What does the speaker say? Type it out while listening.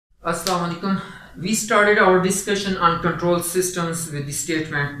Assalamu alaikum. We started our discussion on control systems with the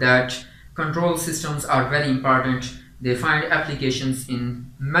statement that control systems are very important. They find applications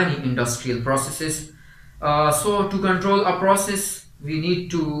in many industrial processes. So to control a process, we need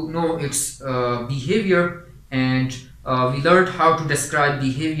to know its behavior, and we learned how to describe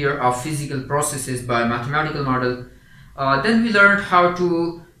behavior of physical processes by mathematical model. Then we learned how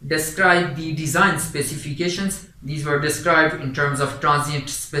to describe the design specifications. These were described in terms of transient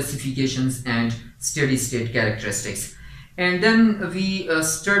specifications and steady state characteristics. And then we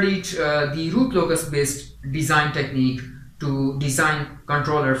studied the root locus based design technique to design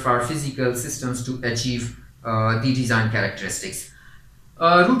controller for physical systems to achieve the design characteristics.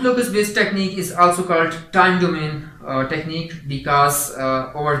 Root locus based technique is also called time domain technique because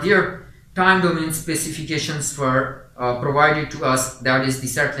over there time domain specifications were provided to us, that is the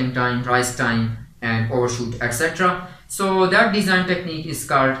settling time, rise time and overshoot, etc. So that design technique is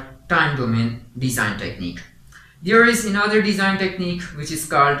called time domain design technique. There is another design technique which is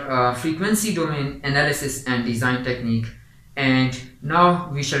called frequency domain analysis and design technique, and now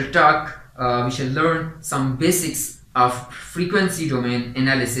we shall learn some basics of frequency domain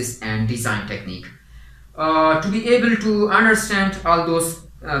analysis and design technique. To be able to understand all those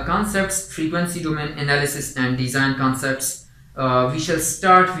concepts, frequency domain analysis and design concepts, we shall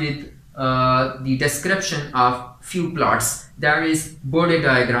start with the description of few plots, that is Bode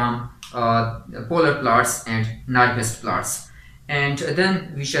diagram, polar plots and Nyquist plots, and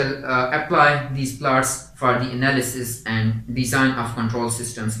then we shall apply these plots for the analysis and design of control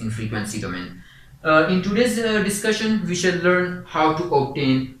systems in frequency domain. In today's discussion, we shall learn how to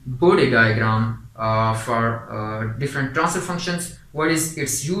obtain Bode diagram for different transfer functions. What is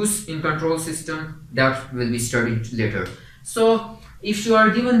its use in control system, that will be studied later. So if you are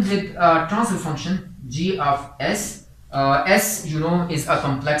given with a transfer function g of s, s you know is a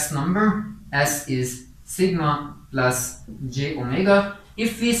complex number, s is sigma plus j omega.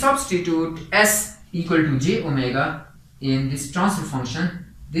 If we substitute s equal to j omega in this transfer function,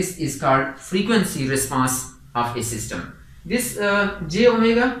 this is called frequency response of a system. This j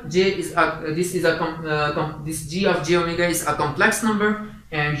omega, this g of j omega is a complex number,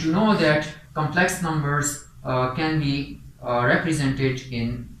 and you know that complex numbers can be represented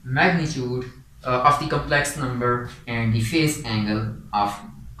in magnitude of the complex number and the phase angle of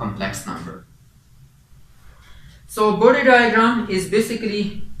complex number. So Bode diagram is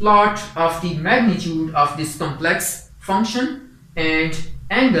basically plot of the magnitude of this complex function and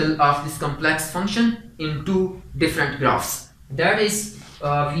angle of this complex function in two different graphs. That is,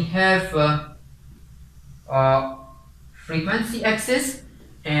 we have frequency axis,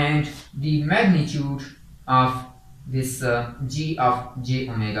 and the magnitude of this g of j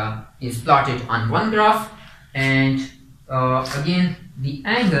omega is plotted on one graph, and again the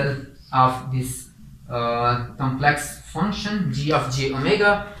angle of this complex function g of j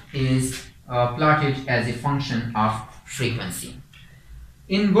omega is plotted as a function of frequency.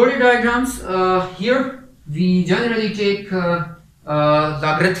 In Bode diagrams, here we generally take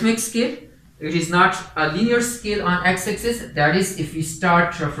logarithmic scale. It is not a linear scale on x-axis. That is, if we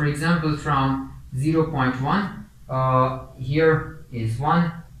start, for example, from 0.1, here is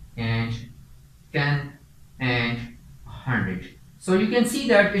 1 and 10 and 100. So you can see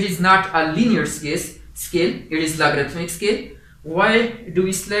that it is not a linear scale, it is logarithmic scale. Why do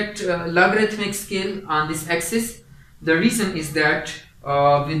we select logarithmic scale on this axis? The reason is that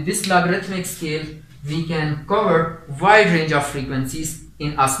with this logarithmic scale, we can cover wide range of frequencies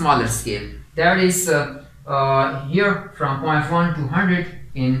in a smaller scale. That is here from 0.1 to 100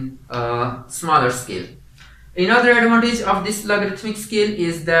 in a smaller scale. Another advantage of this logarithmic scale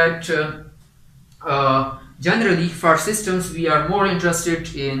is that generally for systems we are more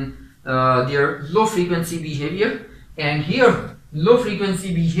interested in their low frequency behavior, and here low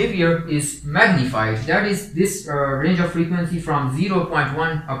frequency behavior is magnified. That is, this range of frequency from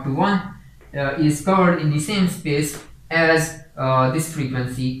 0.1 up to 1 is covered in the same space as this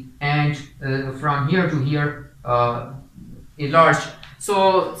frequency, and from here to here enlarged.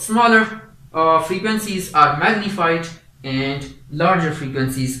 So smaller frequencies are magnified and larger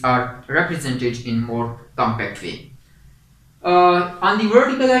frequencies are represented in more compact way. On the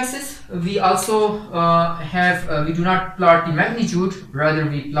vertical axis, we also we do not plot the magnitude, rather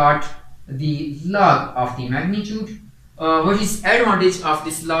we plot the log of the magnitude. What is advantage of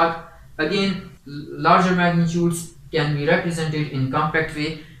this log? Again, larger magnitudes can be represented in compact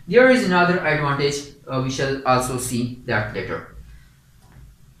way. There is another advantage, we shall also see that later.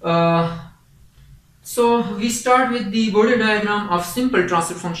 So we start with the Bode diagram of simple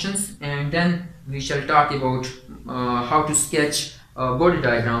transfer functions, and then we shall talk about how to sketch Bode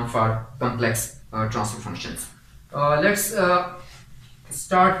diagram for complex transfer functions. Let's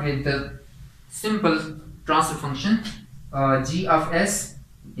start with the simple transfer function. G of s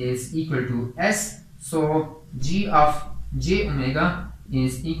is equal to s, so g of j omega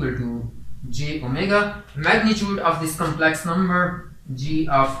is equal to j omega. Magnitude of this complex number g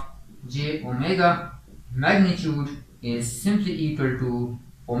of j omega, magnitude is simply equal to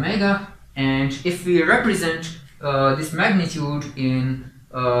omega, and if we represent this magnitude in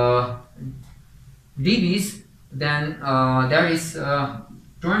dBs, then there is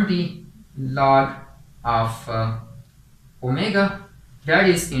 20 log of omega, that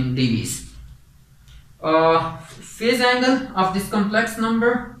is in dBs. Phase angle of this complex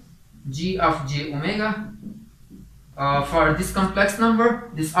number g of j omega, for this complex number,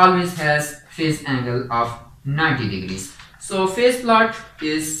 this always has phase angle of 90 degrees. So phase plot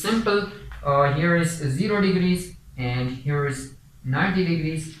is simple. Here is 0 degrees and here is 90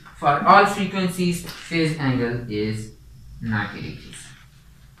 degrees. For all frequencies, phase angle is 90 degrees.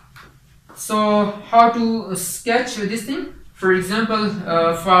 So how to sketch this thing? For example,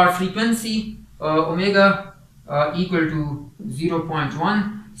 for frequency omega equal to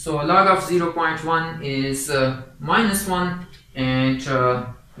 0.1, so log of 0.1 is -1 and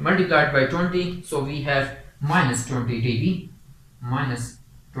multiplied by 20, so we have minus 20 dB, minus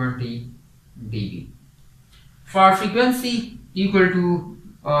 20 dB. For frequency equal to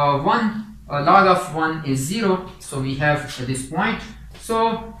 1, log of 1 is 0, so we have this point.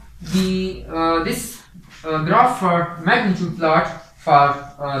 So the this graph for magnitude plot for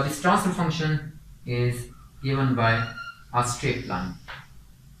this transfer function is given by a straight line.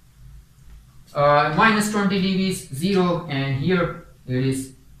 Minus 20 dBs, 0, and here it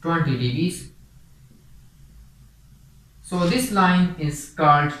is 20 dBs. So this line is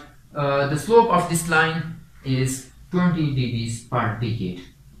called, the slope of this line is 20 dBs per decade.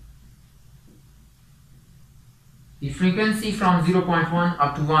 The frequency from 0.1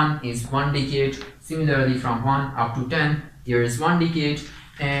 up to 1 is 1 decade. Similarly, from 1 up to 10, there is 1 decade,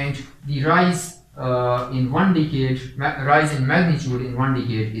 and the rise in 1 decade, rise in magnitude in 1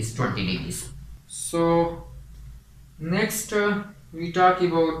 decade is 20 dBs. So next we talk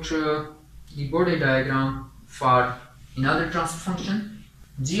about the Bode diagram for another transfer function.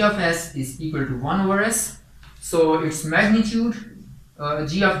 G of s is equal to 1 over s, so its magnitude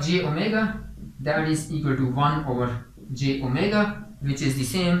g of j omega, that is equal to 1 over j omega, which is the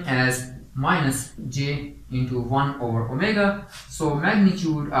same as minus j into 1 over omega. So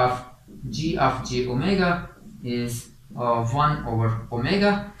magnitude of g of j omega is 1 over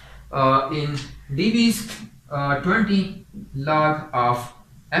omega. In dBs, 20 log of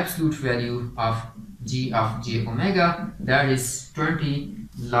absolute value of g of j omega, that is 20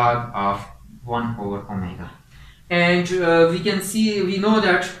 log of 1 over omega. And we know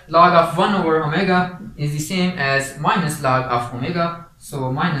that log of 1 over omega is the same as minus log of omega,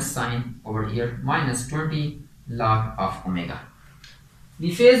 so minus sign over here, minus 20 log of omega.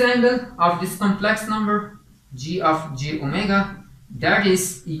 The phase angle of this complex number g of j omega, that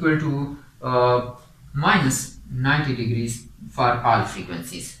is equal to minus 90 degrees for all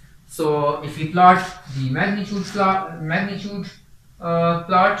frequencies. So if we plot the magnitude plot,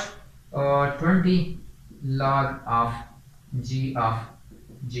 20 log of g of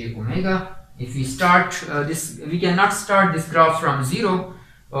j omega. If we start this, we cannot start this graph from 0.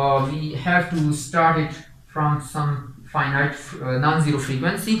 We have to start it from some finite non-zero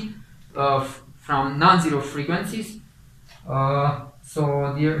frequency, from non-zero frequencies.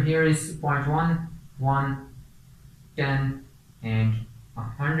 So here is 0.1, 1, 10, and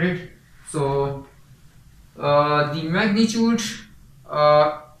 100. So the magnitude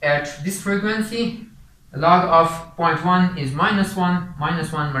at this frequency, log of 0.1 is minus 1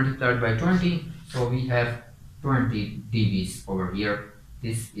 multiplied by 20, so we have 20 dBs over here.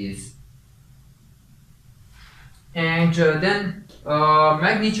 This is, and then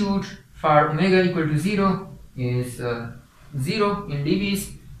magnitude for omega equal to 0 is 0 in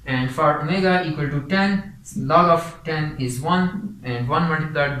dBs, and for omega equal to 10, log of 10 is 1, and 1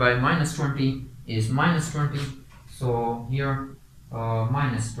 multiplied by minus 20 is minus 20, so here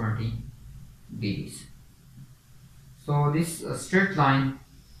minus 20 dBs. So this straight line,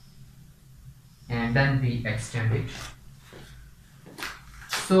 and then we extend it.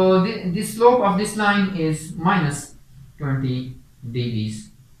 So the slope of this line is minus 20 dBs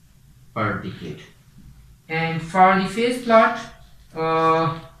per decade. And for the phase plot,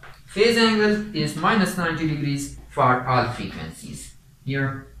 phase angle is minus 90 degrees for all frequencies.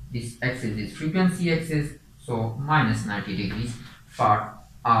 Here this axis is frequency axis, so minus 90 degrees for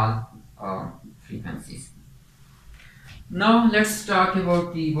all frequencies. Now let's talk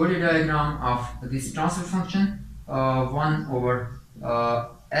about the Bode diagram of this transfer function 1 over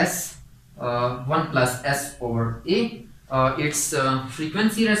s 1 plus s over a. Its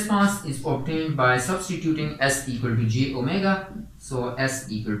frequency response is obtained by substituting s equal to j omega. So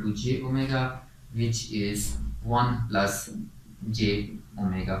s equal to j omega, which is 1 plus j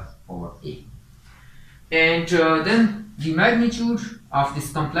omega over a. And then the magnitude of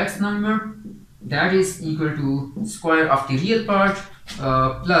this complex number, that is equal to square of the real part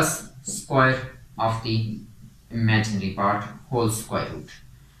plus square of the imaginary part whole square root.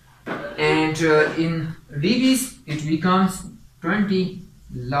 And in dBs it becomes 20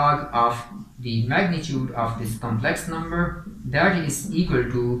 log of the magnitude of this complex number, that is equal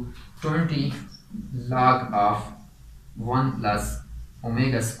to 20 log of 1 plus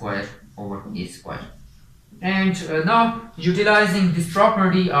omega square over a square. And now utilizing this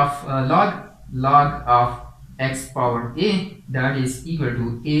property of log of x power a, that is equal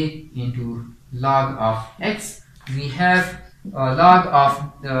to a into log of x, we have log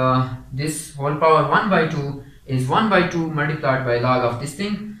of this whole power 1 by 2 is 1 by 2 multiplied by log of this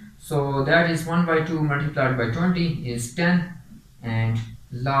thing. So that is 1 by 2 multiplied by 20 is 10, and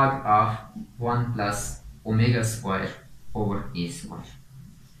log of 1 plus omega square over a square.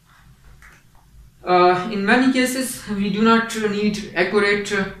 In many cases we do not need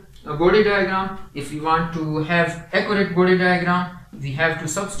accurate Bode diagram. If we want to have accurate Bode diagram, we have to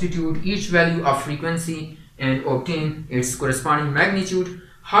substitute each value of frequency and obtain its corresponding magnitude.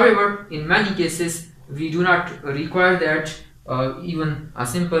 However, in many cases we do not require that. Even a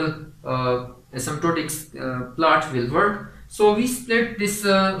simple asymptotic plot will work. So we split this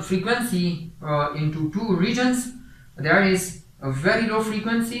frequency into two regions. There is very low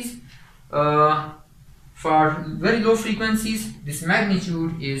frequencies. For very low frequencies, this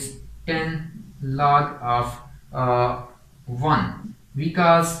magnitude is 10 log of 1,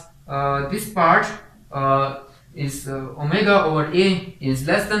 because this part is omega over a is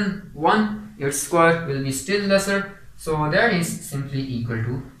less than 1, its square will be still lesser, so that is simply equal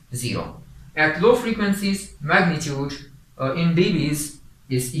to 0. At low frequencies, magnitude in dBs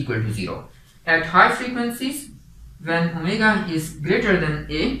is equal to 0. At high frequencies, when omega is greater than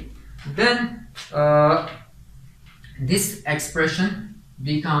a, then this expression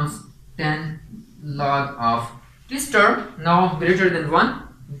becomes 10 log of this term, now greater than 1,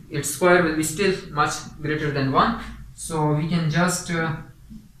 its square will be still much greater than 1, so we can just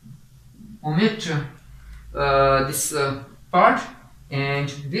omit this part, and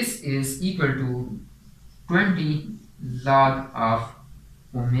this is equal to 20 log of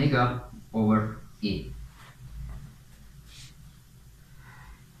omega over a,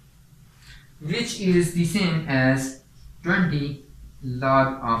 which is the same as 20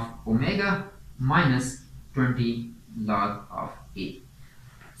 log of omega minus 20 log of a.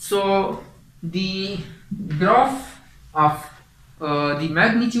 So the graph of the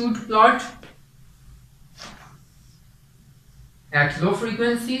magnitude plot at low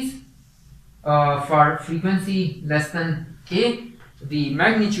frequencies, for frequency less than a, the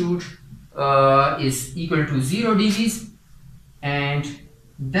magnitude is equal to 0 dBs, and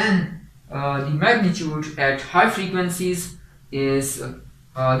then the magnitude at high frequencies is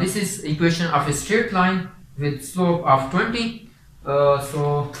this is equation of a straight line with slope of 20.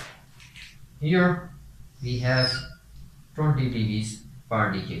 So here we have 20 dBs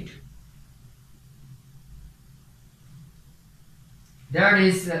per decade. That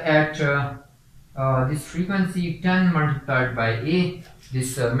is at this frequency 10 multiplied by a,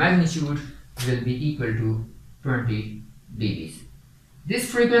 this magnitude will be equal to 20 dBs.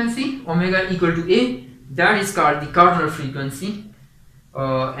 This frequency omega equal to a, that is called the corner frequency,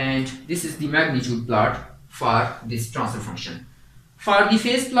 and this is the magnitude plot for this transfer function. For the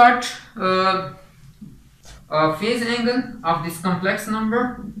phase plot, phase angle of this complex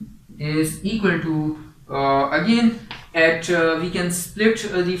number is equal to again at we can split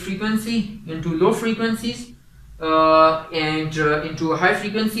the frequency into low frequencies and into a high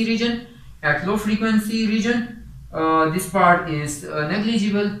frequency region. At low frequency region, this part is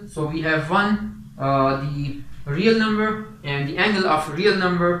negligible, so we have 1 the real number, and the angle of real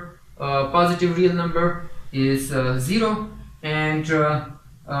number, positive real number, is 0, and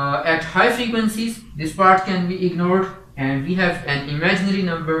at high frequencies this part can be ignored and we have an imaginary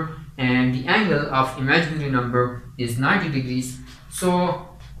number, and the angle of imaginary number is 90 degrees. So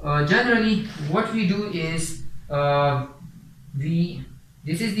generally what we do is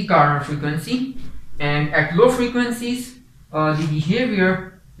this is the corner frequency, and at low frequencies the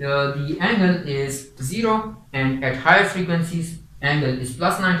behavior, the angle is 0, and at higher frequencies angle is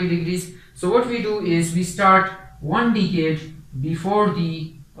plus 90 degrees. So what we do is we start 1 decade before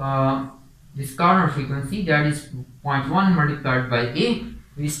the this corner frequency, that is 0.1 multiplied by a.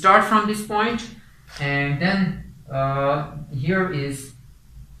 We start from this point, and then here is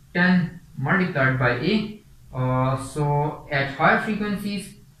 10 multiplied by a. So at high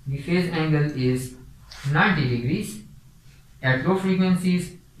frequencies the phase angle is 90 degrees. At low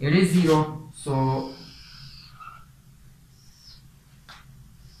frequencies it is 0. So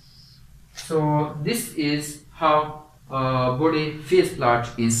this is how Bode phase plot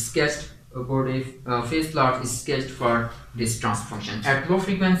is sketched. Bode phase plot is sketched for this transfer function. At low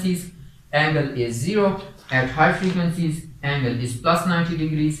frequencies angle is 0. At high frequencies angle is plus 90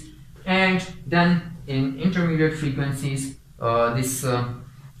 degrees, and then in intermediate frequencies this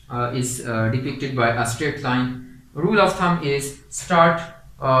is depicted by a straight line. Rule of thumb is start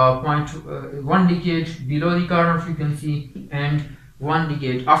 1 decade below the corner frequency and 1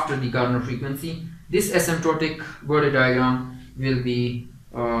 decade after the corner frequency. This asymptotic Bode diagram will be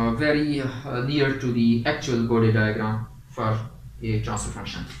very near to the actual Bode diagram for a transfer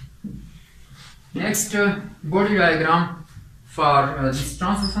function. Next, Bode diagram for this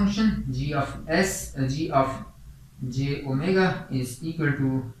transfer function, g of j omega is equal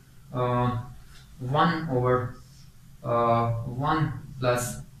to 1 over 1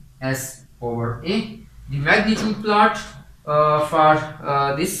 plus s over a. The magnitude plot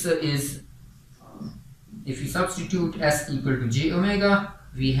for this is, if we substitute s equal to j omega,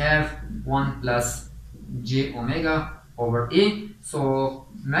 we have 1 plus j omega over a. So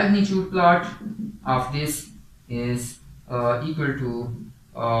magnitude plot of this is equal to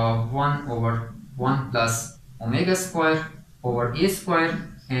 1 over 1 plus omega square over a square,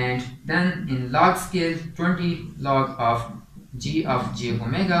 and then in log scale 20 log of g of j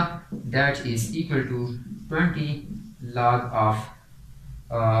omega, that is equal to 20 log of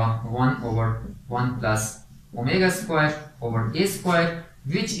 1 over 1 plus omega square over a square,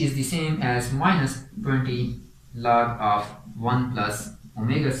 which is the same as minus 20 log of 1 plus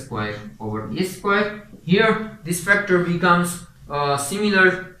omega square over a square. Here this factor becomes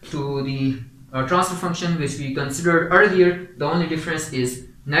similar to the transfer function which we considered earlier. The only difference is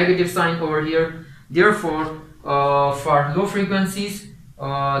negative sign over here. Therefore for low frequencies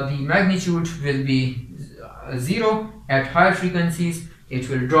the magnitude will be 0. At higher frequencies it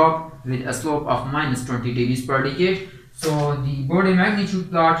will drop with a slope of minus 20 degrees per decade. So the Bode magnitude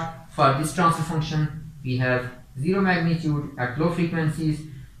plot for this transfer function, we have 0 magnitude at low frequencies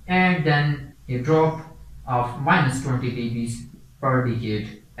and then a drop of minus 20 degrees per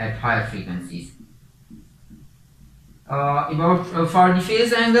decade at higher frequencies. For the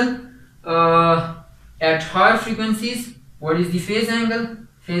phase angle at higher frequencies, what is the phase angle?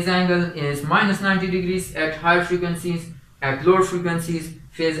 Phase angle is minus 90 degrees at higher frequencies. At lower frequencies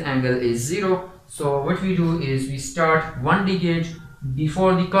phase angle is 0. So what we do is we start 1 decade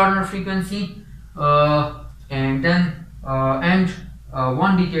before the corner frequency and then end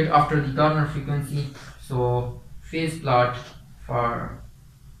 1 decade after the corner frequency. So phase plot for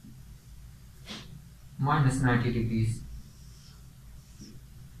minus 90 degrees.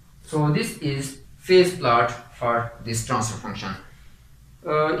 So this is phase plot for this transfer function.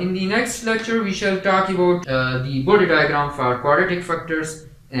 In the next lecture we shall talk about the Bode diagram for quadratic factors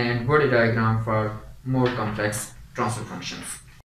and Bode diagram for more complex transfer functions.